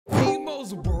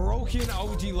most broken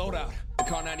OG loadout, the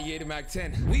KAR98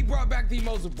 MAC-10. We brought back the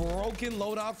most broken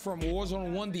loadout from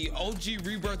Warzone 1, the OG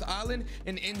Rebirth Island,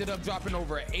 and ended up dropping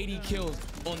over 80 kills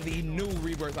on the new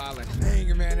Rebirth Island.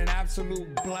 Dang, man, an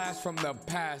absolute blast from the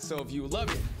past. So if you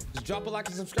love it, just drop a like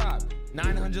and subscribe.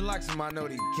 900 likes in my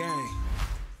Noti gang.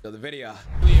 So the video,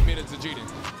 we admitted to cheating.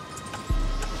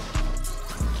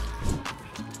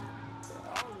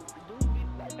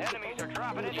 Enemies are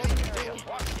dropping into the area.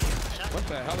 What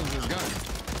the hell is this gun?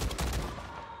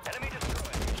 Enemy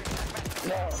destroyed.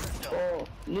 No. Oh,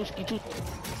 Lusky too.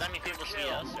 So many people see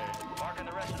us, or... Marking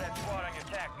the rest of that squad on your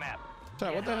tac map.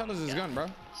 Chat, what the hell is this gun, bro?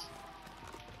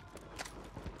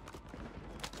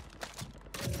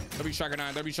 W Striker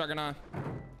 9, W Striker 9.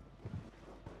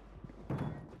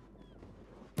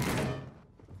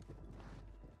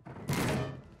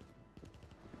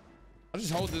 I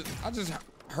just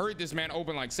heard this man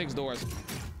open like 6 doors.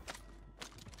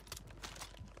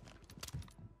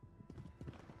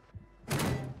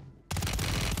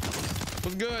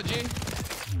 What's good, G?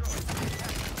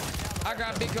 I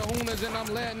got big kahunas and I'm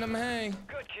letting them hang.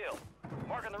 Good kill.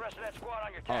 Marking the rest of that squad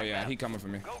on your tac Oh yeah, map. he coming for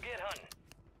me. Go get hunting.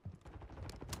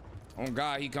 Oh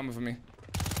God, he coming for me.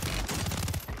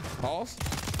 Pause.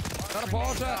 Not a Mark pause,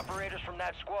 remaining chat. operators from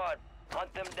that squad.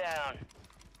 Hunt them down.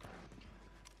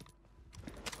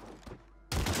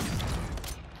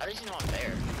 How did you know I'm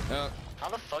there? How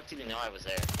the fuck did you know I was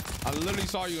there? I literally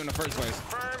saw you in the first place.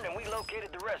 Confirmed, and we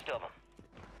located the rest of them.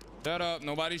 Shut up,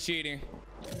 nobody's cheating.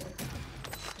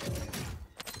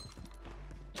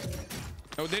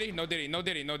 No diddy, no diddy, no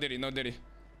diddy, no diddy, no diddy.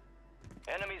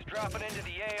 Enemies dropping into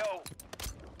the AO.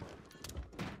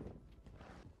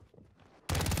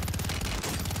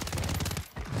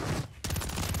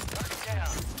 Target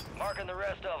down. Marking the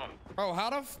rest of them. Bro,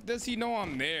 how the f does he know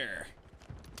I'm there?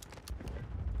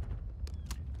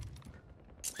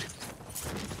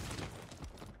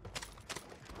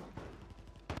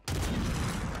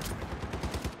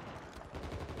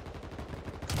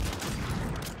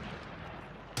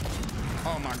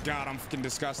 Oh my God, I'm fucking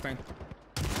disgusting.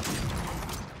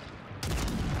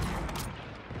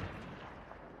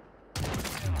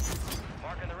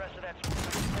 Marking the rest of that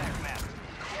attack map.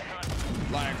 Get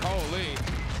hunting. Like, holy.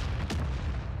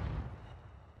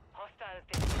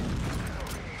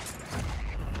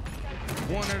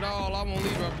 Want it all, I won't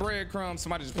leave a breadcrumb.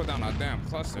 Somebody just put down a damn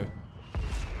cluster.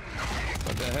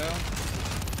 What the hell?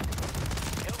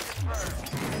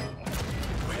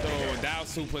 Oh,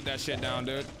 that's who put that shit down,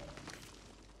 dude.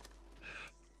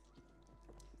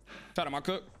 Shout out my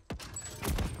cook.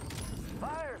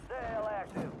 Fire sale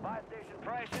active. Buy station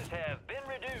prices have been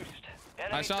reduced.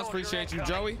 Enemy Nice shots, soldier appreciate you,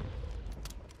 incoming. Joey.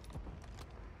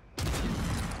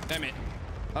 Damn it.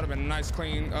 That'd have been a nice,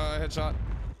 clean headshot.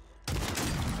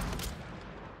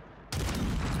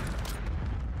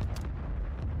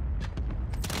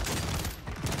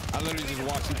 I literally just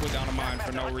watched you put down a mine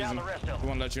for no reason. I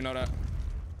want to let you know that.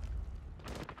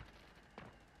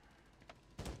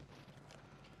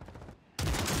 I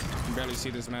can barely see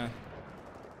this man.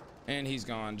 And he's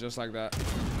gone, just like that.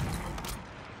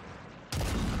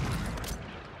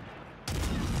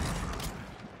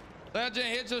 Legend,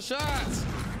 hit your shots.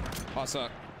 What's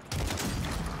up?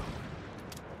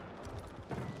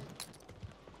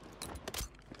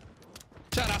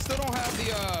 Chat, I still don't have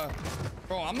the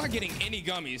bro, I'm not getting any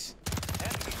gummies.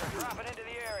 Enemies are dropping into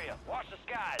the area. Watch the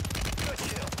skies. Good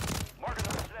kill. Marking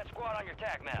the rest of that squad on your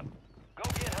tac map. Go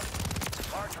get them.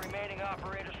 Mark remaining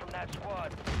operators from that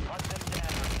squad. Hunt them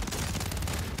down.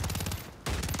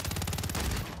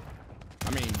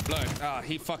 I mean, blood.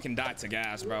 He fucking died to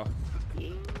gas, bro.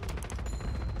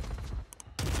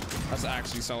 That's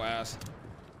actually so ass.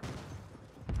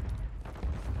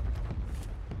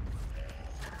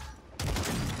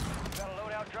 Got a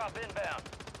loadout drop inbound.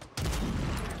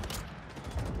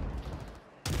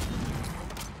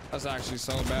 That's actually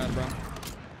so bad, bro.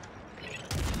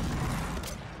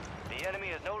 The enemy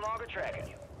is no longer tracking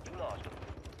you. You lost them.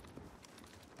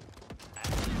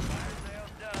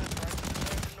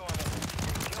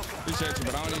 Appreciate you,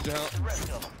 but I don't need your help.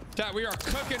 Chat, we are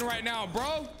cooking right now,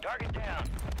 bro. Target down.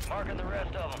 Marking the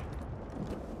rest of them.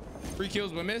 3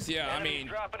 kills but miss. Yeah, I mean,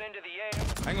 dropping into the air.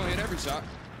 I ain't gonna hit every shot.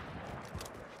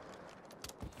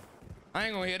 I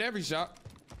ain't gonna hit every shot.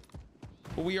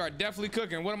 But we are definitely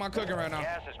cooking. What am I cooking right now?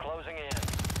 Gas is closing in.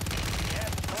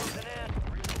 Gas is closing in.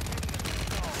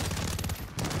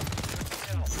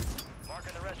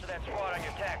 Marking the rest of that squad on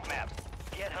your tac map.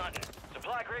 Get hunting.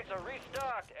 Supply crates are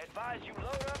restocked. Advise you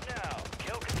load up now.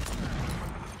 Kill confirmed.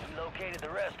 You located the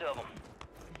rest of them.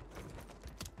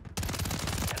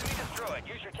 Enemy destroyed.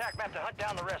 Use your tac map to hunt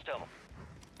down the rest of them.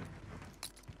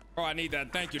 Oh, I need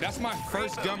that. Thank you. That's my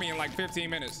first gummy in like 15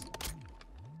 minutes.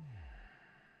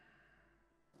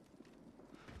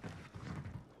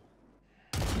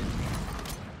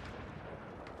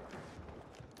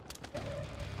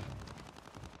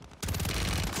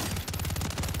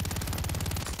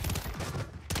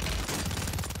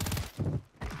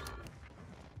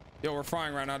 Yo, we're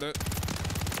frying right now, dude.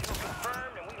 Kill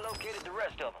confirmed, and we located the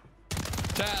rest of them.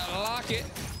 Chat, lock it.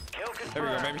 Kill confirmed. There we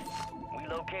go, baby. We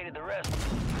located the rest.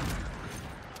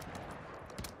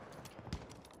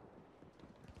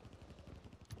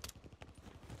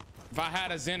 If I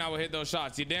had a Zen, I would hit those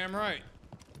shots. You damn right.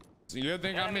 So you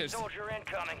think I Enemy missed? soldier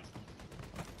incoming.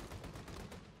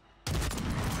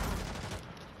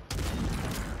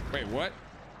 Wait, what?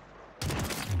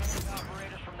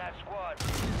 Operators from that squad.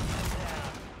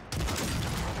 Down.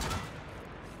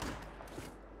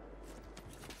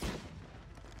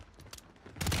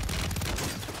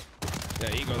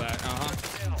 Yeah, eagle that.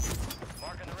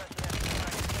 Marking the rest of that squad on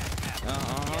your attack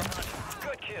map.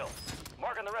 Good kill.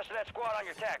 Marking the rest of that squad on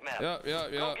your attack map. Yep. Go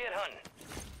get hunting.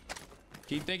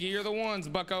 Keep thinking you're the ones,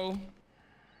 bucko.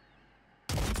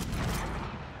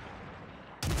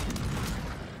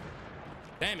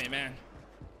 Damn it, man.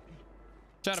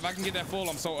 Chat, if I can get that full,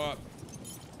 I'm so up.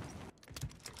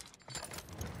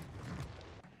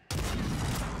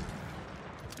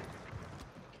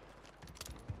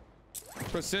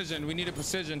 Precision. We need a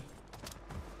precision.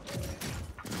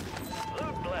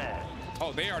 Loot blast.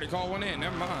 Oh, they already called one in.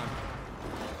 Never mind.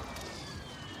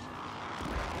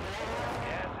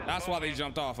 That's why they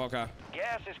jumped off. Okay.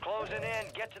 Gas is closing in.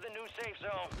 Get to the new safe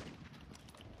zone.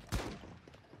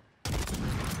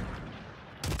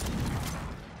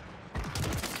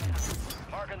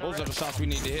 Those are the shots we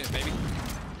need to hit, baby.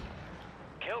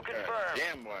 Kill confirmed.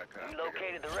 Damn, boy. We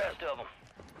located the rest of them.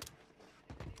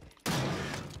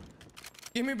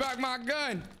 Give me back my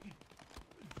gun.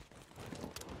 All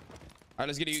right,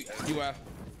 let's get a UF.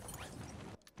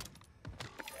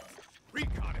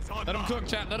 Recon is on. Let him cook,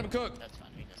 chat. Let him cook. That's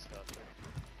fine. We just go through.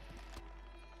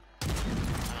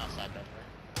 I'm outside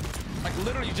bedroom. Like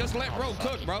literally, just let bro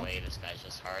cook, bro. Wait, this guy's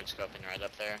just hard scoping right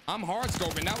up there. I'm hard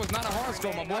scoping. That was not a hard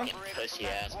scope, my boy. Pussy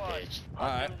ass bitch. All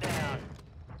right. Hunt them down.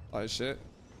 Oh shit.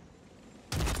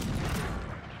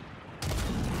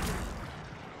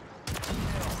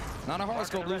 Not a hard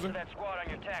scope, loser. That squad on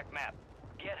your attack map.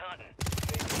 Get hunting.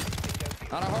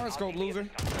 Not a hard scope, loser.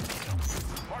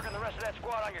 Marking the rest of that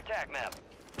squad on your attack map.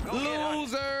 Go get hunting.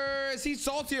 Loser. Is he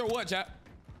salty or what, chat?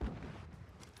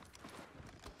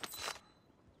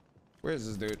 Where is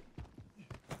this dude?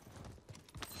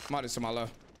 Somebody's to my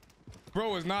left.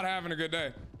 Bro is not having a good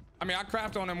day. I mean, I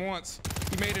crapped on him once.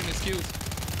 He made an excuse.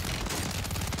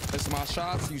 It's my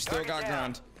shots. You still got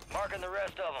gunned. Marking the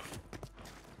rest of them.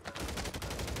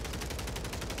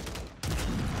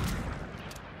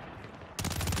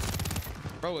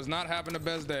 Bro is not having the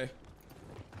best day.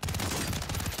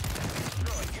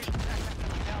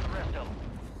 Down the rest of them.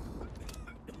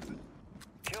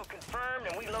 Kill confirmed,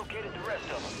 and we located the rest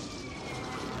of them.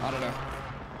 I don't know.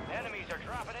 Enemies are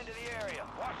dropping into the area.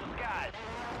 Watch the skies.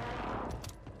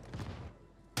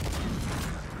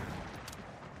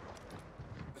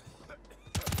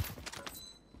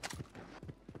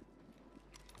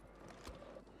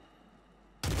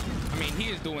 I mean, he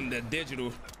is doing the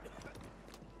digital.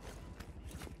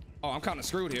 Oh, I'm kind of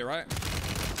screwed here, right?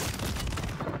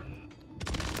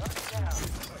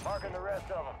 Marking the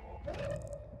rest of them.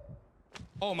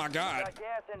 Oh my God. Got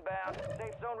gas inbound.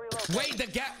 Safe zone relocated. Wait, the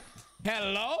gap.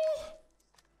 Hello?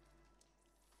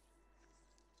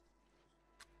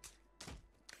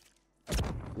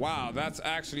 Wow, that's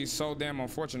actually so damn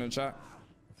unfortunate, chat.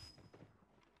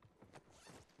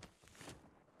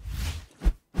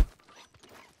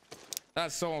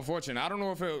 That's so unfortunate. I don't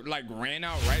know if it like ran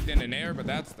out right then and there, but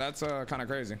that's kind of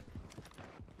crazy.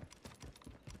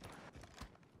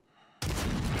 Get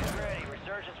ready.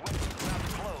 Resurgence window is about to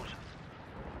close.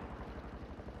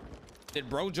 Did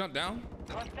bro jump down?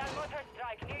 Hostile motor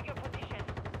strike near your position.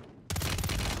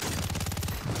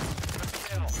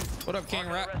 What up, King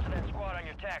Marking Rat? the rest of that squad on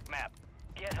your attack map.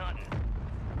 Get hunting.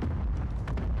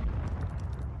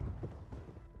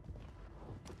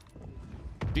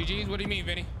 GG's, what do you mean,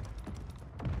 Vinny?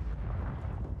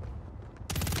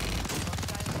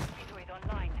 Hostile situate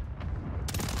online.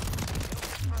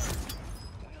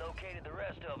 We located the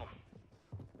rest of them.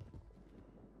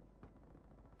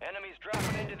 Enemies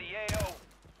dropping into the AO.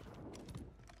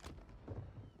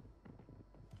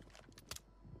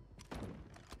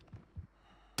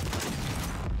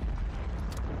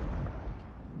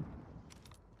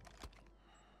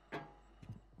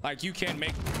 Like you can't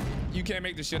make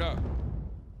this shit up.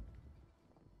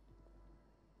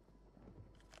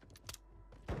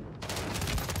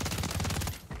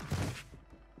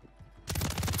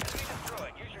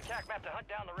 Hunt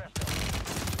down the rest of them.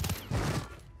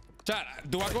 Chat,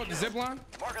 do I go up the zip line?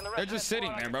 Marking the rest They're of just that sitting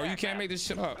squad there, on bro. your You attack can't map. make this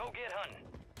shit up. Go get hunting.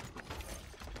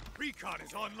 Recon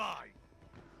is online.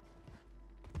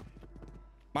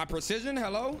 My precision,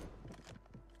 hello?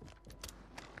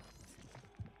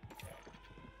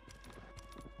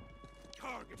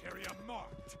 Target area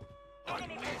marked.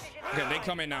 Okay, they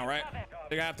come in now, right?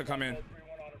 They have to come in.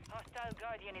 Hostile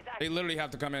Guardian is They active. literally have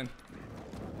to come in.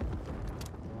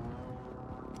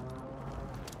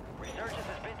 Resurgence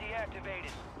has been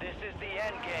deactivated. This is the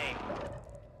end game.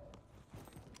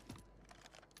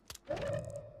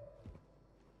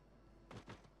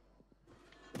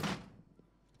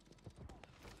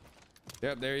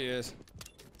 Yep, there he is.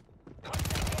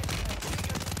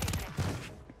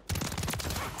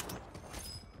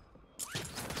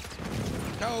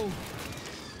 No.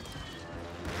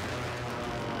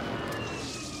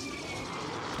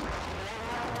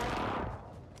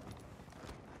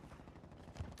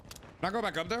 Can I go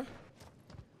back up there?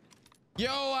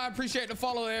 Yo, I appreciate the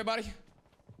follow, everybody.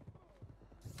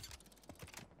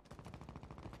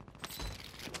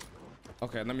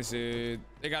 Okay, let me see.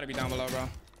 They gotta be down below, bro.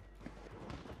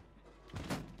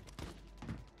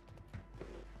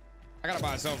 I gotta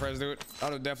buy a self-res, dude.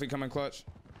 That'll definitely come in clutch. Is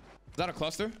that a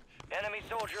cluster? Enemy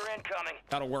soldier incoming.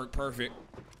 That'll work perfect.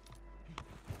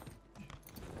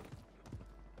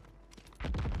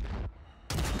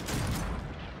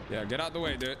 Yeah, get out the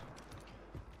way, dude.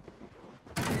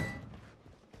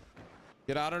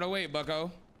 Get out of the way,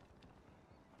 bucko.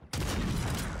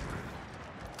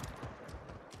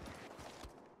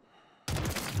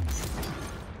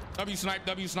 W snipe,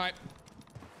 W snipe.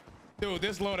 Dude,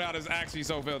 this loadout is actually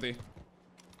so filthy.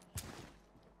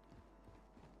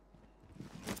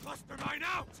 Cluster mine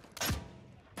out.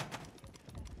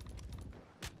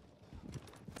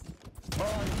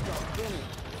 Oh, he's got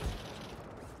finished.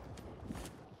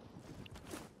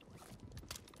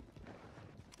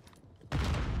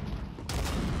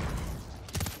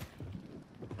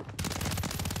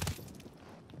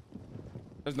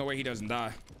 There's no way he doesn't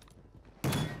die.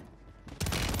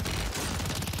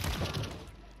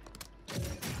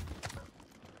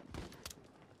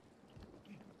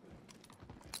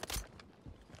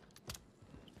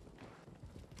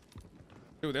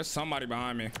 Dude, there's somebody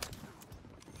behind me.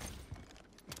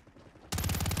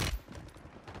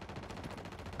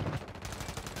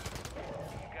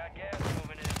 Got gas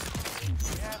moving in.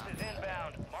 Gas is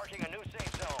inbound, marking a new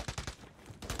safe zone.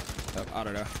 Yep, out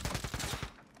of there.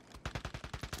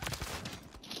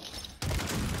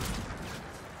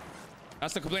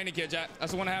 That's the complaining kid, Jack.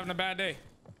 That's the one having a bad day.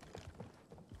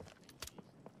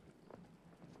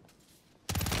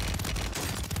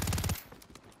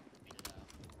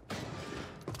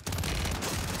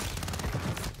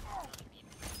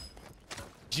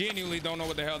 Genuinely don't know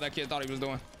what the hell that kid thought he was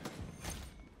doing.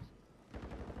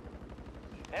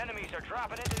 Enemies are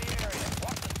dropping into the area.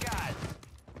 Watch the skies.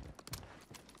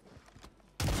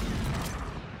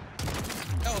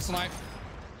 Hell, snipe.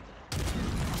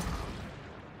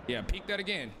 Yeah, peek that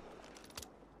again.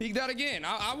 Peek that again.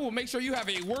 I will make sure you have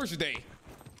a worse day.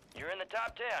 You're in the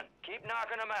top 10. Keep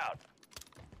knocking them out.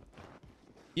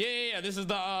 Yeah. This is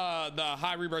the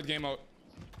high rebirth game mode.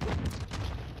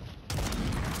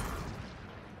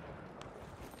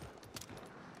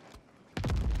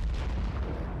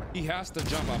 He has to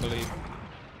jump, I believe.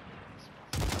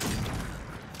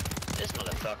 This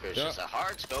motherfucker is just a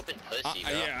hard scoping pussy,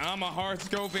 bro. Yeah, I'm a hard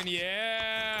scoping.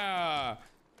 Yeah.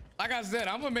 Like I said,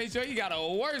 I'm gonna make sure you got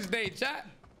a worse day, chat.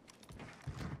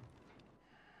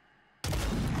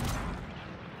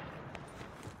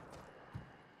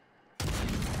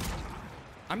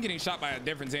 I'm getting shot by a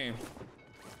different team.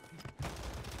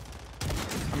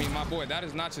 I mean, my boy, that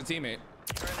is not your teammate.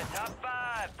 You're in the top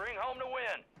 5. Bring home the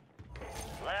win.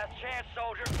 Last chance,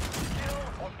 soldier. Kill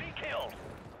or be killed.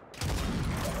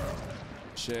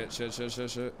 Shit.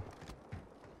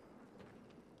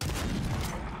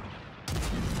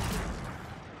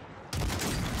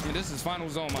 I mean, this is final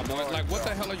zone, my boy. Like, what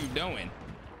the hell are you doing?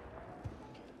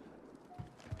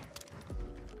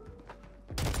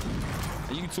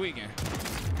 Are you tweaking?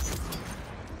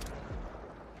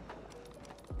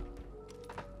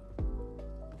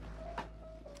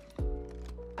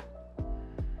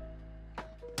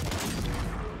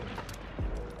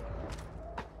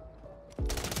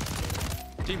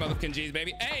 G motherfucking G's,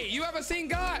 baby. Hey, you ever seen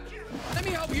God? Let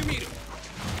me help you meet him.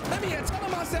 Let me tell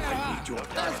him I said hi.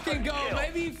 Let's get go,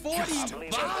 baby.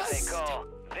 45?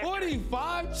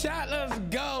 45 chat. Let's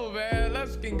go, man.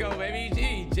 Let's get go, baby.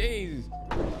 Jeez.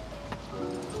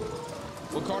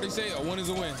 What Cardi say? A win is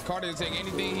a win. Cardi will take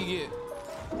anything he get.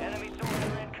 Enemy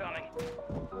soldier incoming.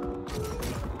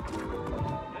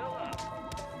 Fill up.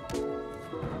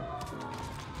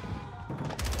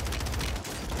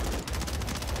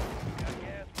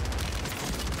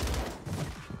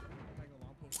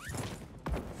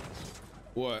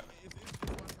 What?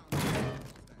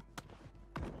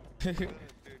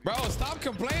 Bro, stop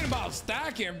complaining about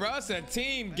stacking, bro. It's a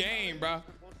team game, bro.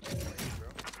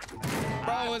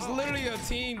 Bro, it's literally a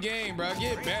team game, bro.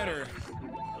 Get better.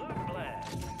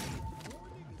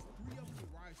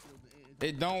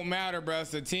 It don't matter, bro.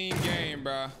 It's a team game,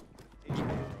 bro.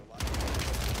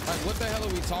 Like, what the hell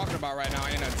are we talking about right now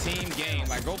in a team game?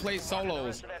 Like, go play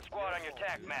solos.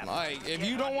 Like, if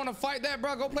you don't want to fight that,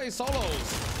 bro, go play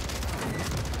solos.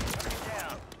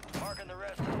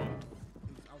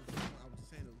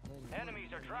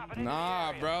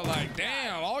 Nah, bro. Like,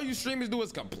 damn. All you streamers do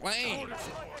is complain.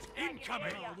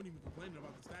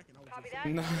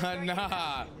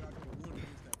 Nah.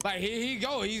 Like, here he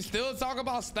go. He's still talking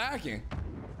about stacking.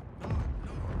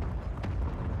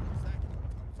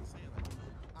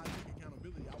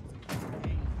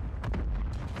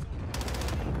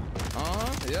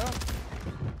 Yeah.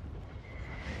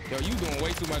 Yo, you doing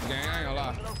way too much, gang. I ain't gonna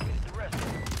lie.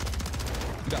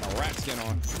 You got a rat skin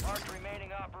on.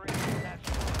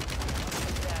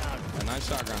 A nice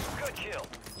shotgun. Good kill.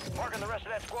 Marking the rest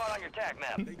of that squad on your tac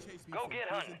map. Go get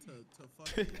hunting.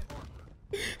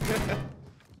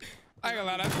 I ain't gonna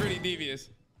lie, that's pretty devious.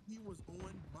 He was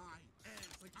on my ass.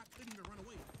 Like, I couldn't even run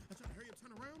away. I tried to hurry up,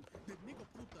 turn around. The nigga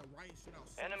put the right shit out.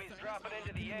 Enemies dropping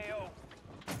into the AO.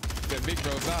 That big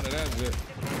bro's out of that shit.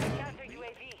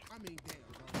 I mean, damn,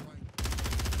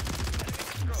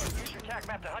 bro. Like, use your tac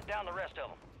map to hunt down the rest of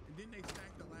them. and then they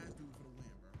stacked the last dude for the win,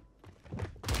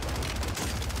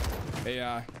 bro.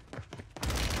 AI.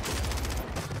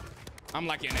 I'm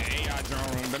like in the AI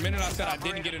drone room. The minute I said I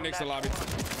didn't get a Nixon lobby.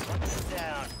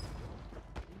 Down.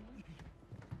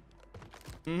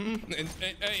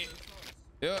 Hey,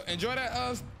 yeah, enjoy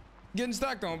that getting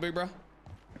stacked on, big bro.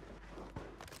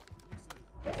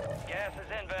 Gas is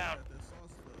inbound.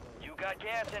 You got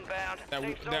gas inbound.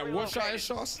 That war shot is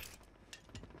sauce.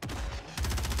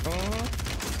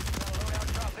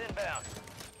 Loadout drop inbound.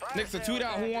 Nixon tweet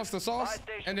out who wants the sauce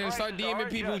and then start DMing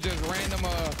people just random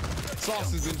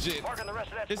sauces and shit.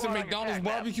 It's a McDonald's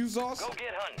barbecue sauce. Go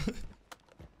get hunting.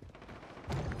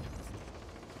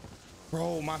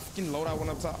 Bro, my fucking loadout went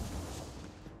up top.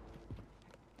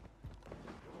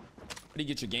 How do you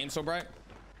get your game so bright?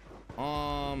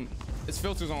 It's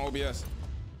filters on OBS.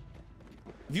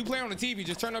 If you play on the TV,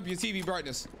 just turn up your TV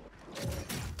brightness.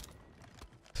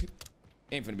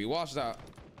 Ain't finna be washed out.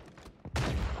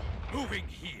 Moving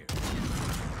here.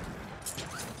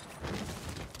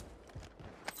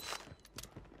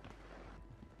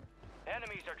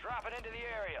 Enemies are dropping into the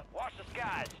area. Watch the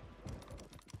skies.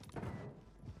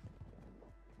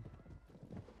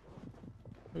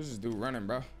 Where's this dude running,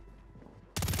 bro?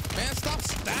 Man, stop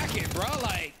stacking, bro.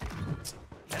 Like,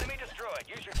 Enemy destroyed.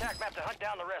 Use your tac map to hunt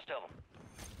down the rest of them.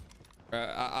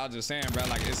 I was just saying, bro.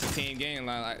 Like, it's a team game.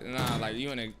 Like, nah, like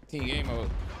you in a team game mode.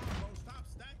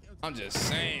 I'm just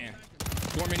saying.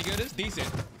 You want me to get this? Decent.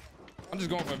 I'm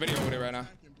just going for a video with it right now.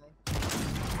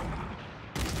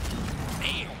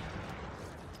 Damn.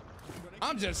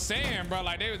 I'm just saying, bro.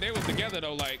 Like they was together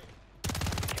though. Like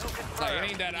it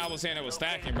ain't that I was saying it was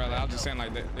stacking, brother. I was just saying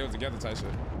like they was together type shit.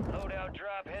 Loadout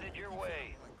drop headed your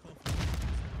way.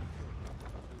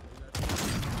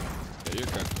 Yeah, you're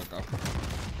good. Fuck off.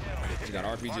 You got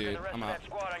RPG. I'm out.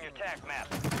 Squad on your tac map.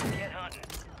 Get hunting.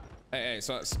 Hey,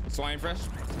 so I ain't fresh.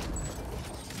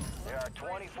 There are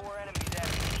 24 enemies at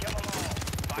it. Kill them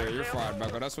all. Yeah, you're fried,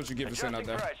 Bucko. That's what you get for sitting out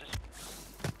there.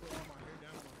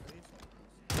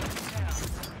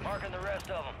 Marking the rest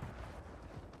of them.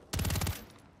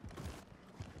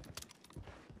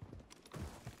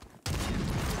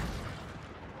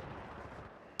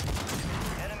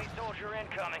 Enemy soldier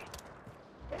incoming.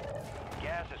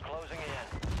 Gas is closing in.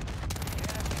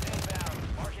 Enemies inbound.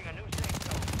 Marking a new safe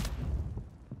zone.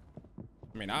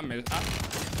 I mean, I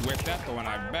whipped that the one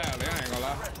I badly. I ain't gonna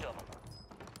lie.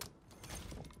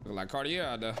 Look like Cartier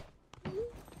out there.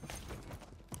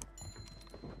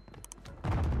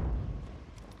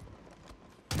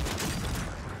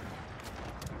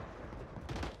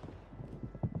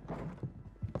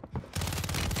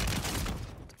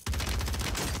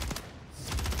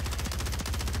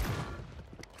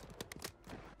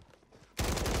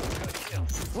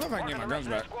 What if I can get my guns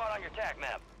back?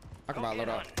 I can buy a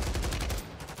loadout.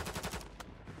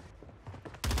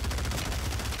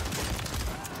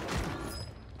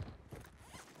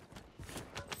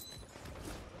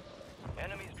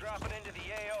 Enemies dropping into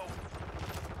the AO.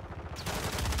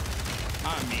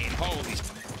 I mean, holy.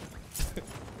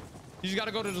 You just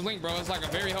gotta go to the link, bro. It's like a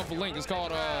very helpful link. It's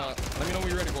called, let me know when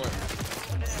you're ready for it.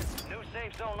 New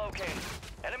safe zone located.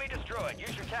 Enemy destroyed.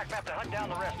 Use your tac map to hunt down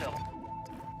the rest of them.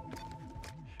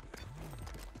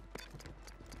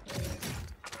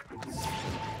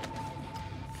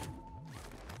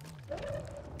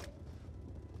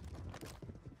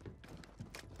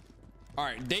 All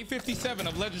right, day 57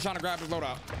 of Legend trying to grab his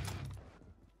loadout.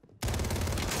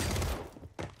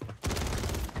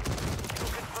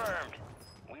 Confirmed.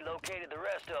 We located the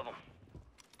rest of them.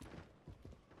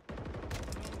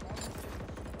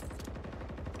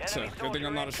 So, good thing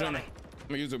I'm not a streamer.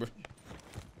 I'm a YouTuber. Are you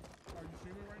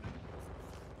streaming right now?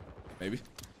 Maybe.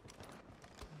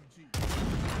 Gee.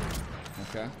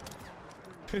 Okay.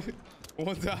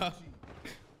 One time.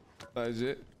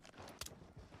 Legit.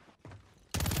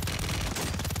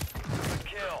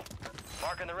 Kill.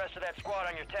 Marking the rest of that squad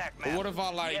on your tac map. But what if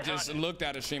I like Get just hunting. looked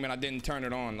at a stream and I didn't turn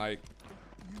it on? Like,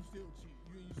 You still cheat.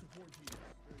 You support cheaters.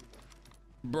 There you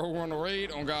go. bro, we're on a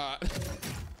raid on God. You said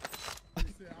I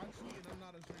cheat and I'm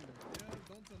not a streamer. Yeah,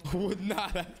 don't tell no. Would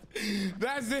not.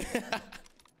 That's it.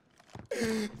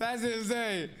 That's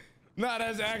insane. Nah,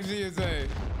 that's actually insane. I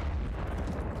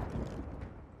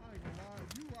ain't gonna lie.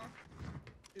 You rock.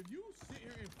 If you sit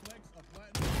here and flex a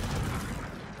platinum.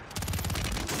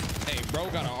 Hey, bro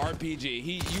got an RPG.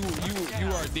 You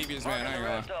are a devious man. I ain't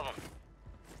gonna lie.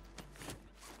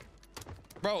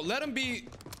 Bro, let them be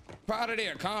proud of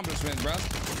their accomplishments, bro.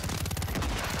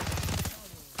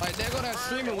 Like, there go that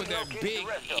streamer with that big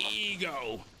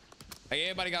ego. Like,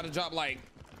 everybody got to drop like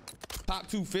top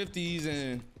 250s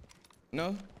and, you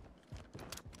know?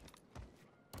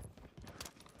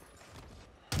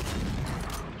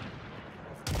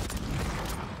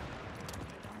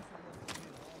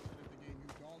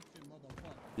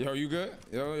 Yo, you good?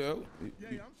 Yo. Yeah,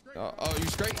 I'm straight. Oh, you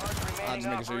straight? I'm just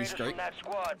making sure you straight. That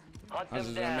squad. Hunt I was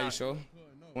them just gonna down. make sure.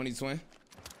 2020.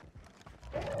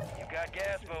 You got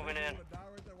gas moving in.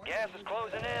 Gas is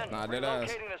closing in. Nah, dead ass.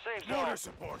 Relocating the safe zone. Water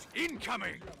support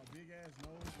incoming. Big ass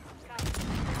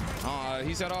nose.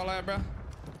 He said all that, bro.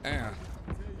 Damn.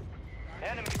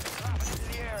 Enemies dropping into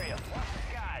the area. Watch the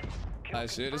skies. Kill That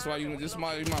shit. That's why you. confirmed. This is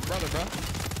my brother, bro.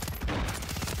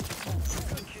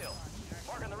 Good kill.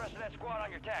 Marking the rest of that squad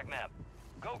on your tac map.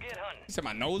 Go get hunting. He said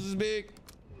my nose is big.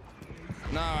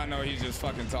 Nah, I know he's just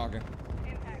fucking talking.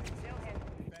 Impact still hit.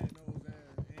 Fat nose ass.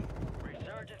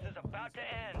 Resurgence is about to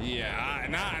end. Yeah,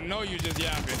 I know you just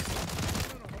yapping.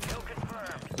 Kill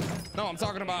confirmed. No, I'm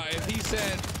talking about if he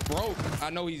said broke, I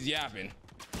know he's yapping.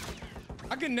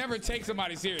 I can never take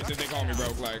somebody serious if they call me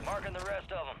broke. Like, Marking the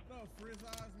rest of them. What up, Frizz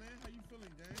Eyes, man? How you feeling,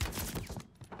 gang?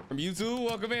 from YouTube,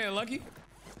 welcome in, Lucky.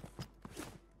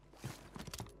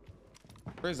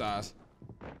 Where's Eyes?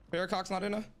 Paracock's not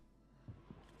in there?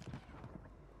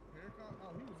 Haircut? Oh,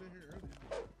 he was in here earlier.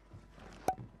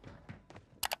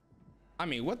 I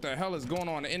mean, what the hell is going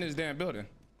on in this damn building?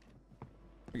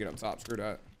 Let me get up top, screw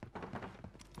that.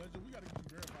 Legend, we gotta get you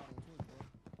verified on Twitch, bro.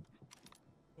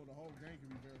 So the whole gang can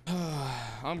be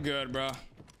verified. I'm good, bro.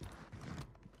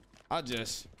 I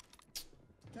just,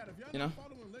 Cat, if y'all you know? not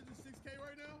following Legend 6K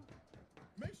right now,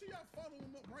 make sure y'all follow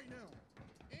him up right now.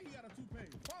 And he got a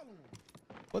 2-page. Follow him.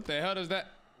 what the hell does that,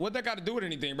 what that got to do with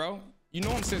anything, bro? You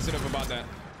know I'm sensitive about that.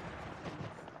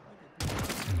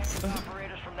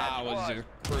 Operators from that I was squad. just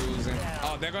cruising.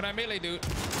 Oh, there go that melee dude.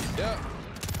 Yep.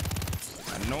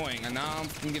 Annoying. And now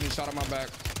I'm getting shot on my back.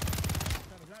 Cat,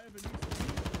 if y'all ever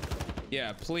need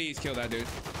Yeah, please kill that dude.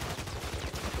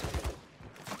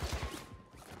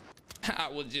 I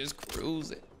was just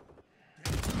cruising.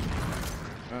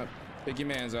 Pick your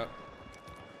mans up.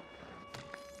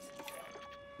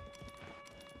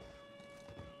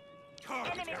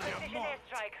 Target Enemy area precision marked.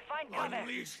 airstrike. Find cover.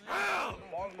 Unleash hell.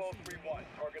 Longbow 3-1.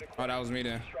 Target Oh, that was me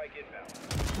then. strike inbound.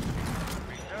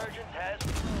 Resurgence has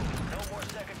no more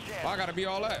second chance. Oh, I gotta be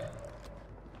all that.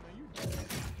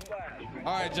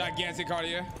 All right, gigantic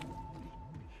Cartier.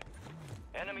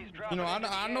 Enemies You dropping know, into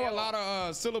the I know a AO. lot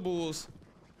of syllables.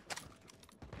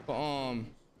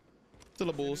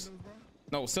 Syllables.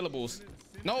 No, syllables.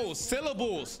 No,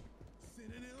 syllables.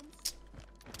 synonyms.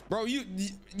 Bro, you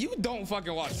don't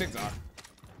fucking watch TikTok.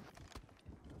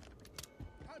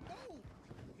 I don't.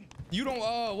 You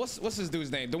don't what's this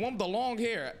dude's name? The one with the long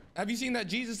hair. Have you seen that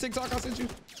Jesus TikTok I sent you?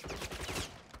 Bro,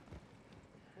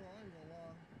 I ain't gonna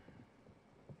lie.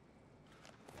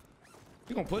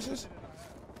 You gonna push this?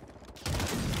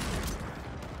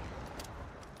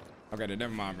 Okay, then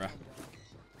never mind, bro.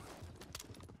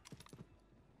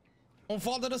 On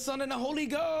Father, the Son, and the Holy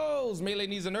Ghost. Melee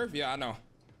needs a nerf. Yeah, I know.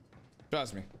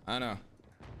 Trust me, I know. You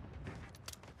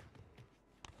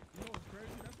know what's crazy?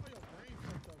 That's why your brain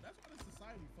fucked up. That's why this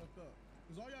society fucked up.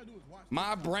 Because all y'all do is watch.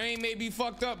 My brain may be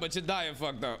fucked up, but your diet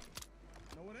fucked up.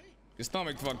 No, it ain't. Your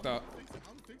stomach fucked up.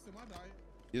 I'm fixing my diet.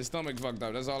 Your stomach fucked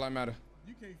up. That's all that matter.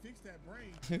 You can't fix that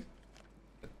brain.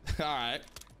 All right.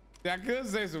 I could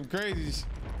say some crazy shit,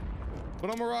 but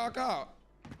I'm gonna rock out.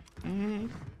 Mm-hmm.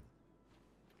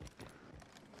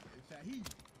 It's that he.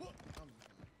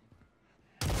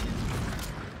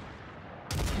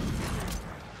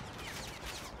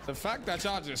 The fact that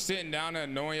y'all just sitting down there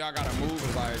knowing y'all gotta move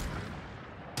is like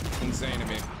insane to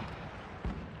me.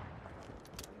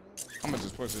 I'm gonna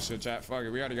just push this shit, chat. Fuck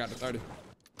it, we already got the 30.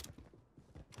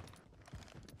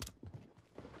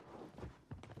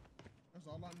 That's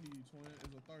all I need, twin,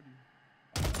 is a 30.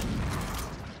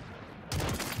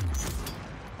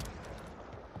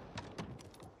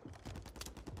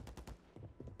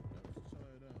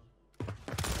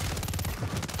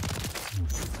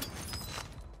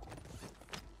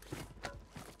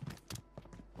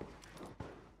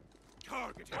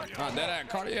 Target area. Oh, that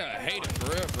Cartier hate it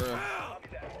for real, for real.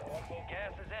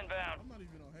 Gas is inbound. I'm not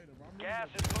even a hater, bro. Gas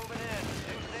is moving in.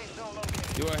 New safe zone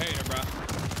located. You a hater, bro.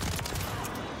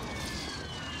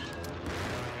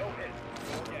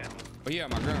 But yeah,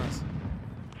 my guns.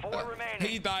 4 remaining.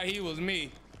 He thought he was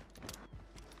me.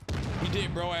 He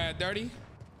did, bro. At dirty.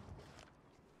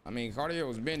 I mean, Cartier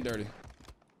was been dirty.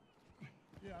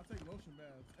 Yeah, I'll take lotion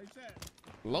baths. Hey, chat.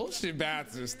 Lotion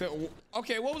baths is still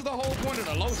okay. What was the whole point of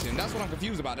the lotion? That's what I'm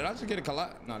confused about. Did I just get a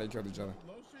collide? No, they killed each other.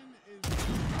 Lotion is.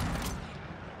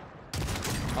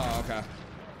 Oh, okay.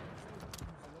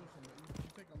 You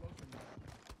take a lotion bath.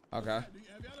 Okay. Have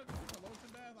y'all ever took a lotion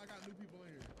bath? I got new people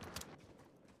in here.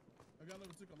 Have y'all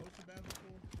ever took a lotion bath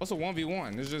before? What's a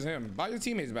 1v1? It's just him. Buy your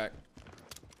teammates back.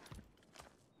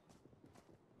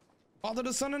 Father,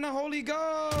 the Son, and the Holy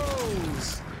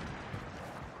Ghost.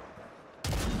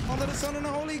 Father, the Son, and the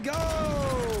Holy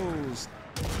Ghost.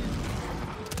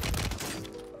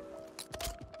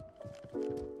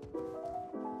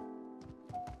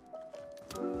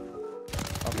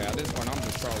 Okay, at this point, I'm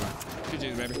just trolling.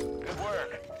 GG's, baby. Good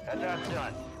work. That's how it's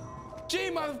done.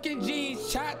 G motherfucking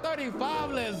G's, chat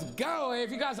 35. Let's go. If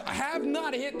you guys have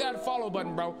not hit that follow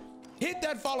button, bro, hit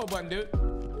that follow button, dude.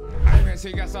 Alright, man, so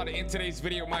you guys saw in today's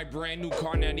video my brand new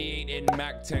KAR98 and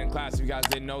MAC-10 class. If you guys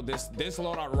didn't know, this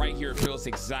loadout right here feels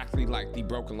exactly like the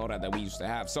broken loadout that we used to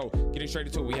have. So getting straight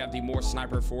into it, we have the more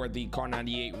sniper for the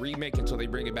KAR98 remake until they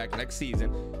bring it back next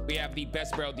season. We have the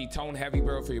best barrel, the tone heavy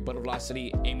barrel for your bullet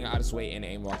velocity, aiming out of sway, and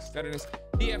aim lock steadiness.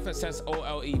 The FSS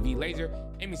OLEV laser,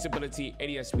 aiming stability,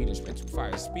 ADS speed, and sprint to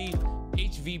fire speed.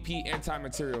 HVP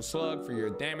anti-material slug for your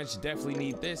damage, definitely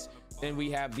need this. Then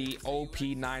we have the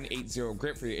OP980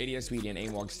 grip for your ADS speed and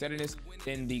aim walk steadiness.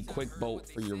 Then the quick bolt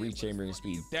for your rechambering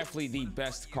speed. Definitely the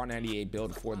best KAR98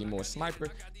 build for the more sniper.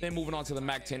 Then moving on to the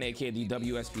MAC-10, aka the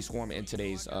WSP Swarm in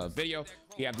today's video.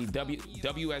 We have the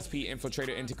WSP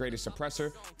Infiltrator Integrated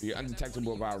Suppressor for your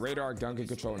undetectable by radar, gun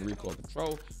control, and recoil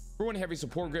control. Ruin heavy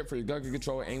support grip for your gun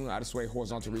control, aiming out of sway,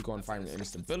 horizontal recoil, and firing aim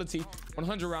stability.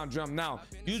 100 round drum. Now,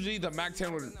 usually the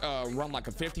MAC-10 would run like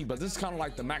a 50, but this is kind of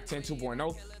like the MAC-10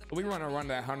 2.0. But we want to run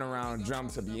that 100 round drum,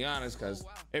 to be honest, because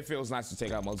it feels nice to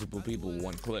take out multiple people with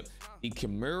one clip. The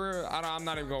Kimura, I'm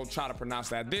not even going to try to pronounce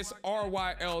that. This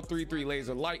RYL33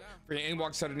 laser light for your aim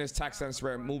walk steadiness, tac stun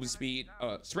spread, movement speed,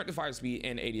 sprint to fire speed,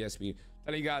 and ADS speed.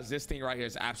 Telling you guys, this thing right here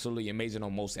is absolutely amazing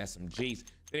on most SMGs.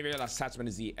 Then your last attachment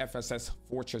is the FSS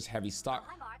Fortress Heavy Stock.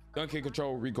 Gun kick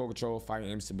control, recoil control, fire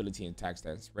aim stability, and tac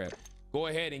stun spread. Go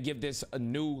ahead and give this a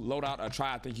new loadout a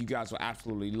try. I think you guys will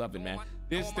absolutely love it, man.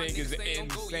 This thing is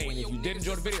insane. If you did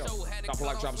enjoy the video, drop a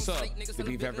like, drop a sub. It'd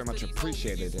be very, very much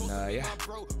appreciated. And yeah,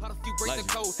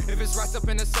 if it's right up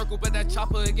in a circle, but that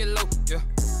chopper it get low. Yeah,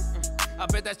 I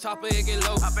bet that chopper it get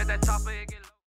low. I bet that chopper it get low.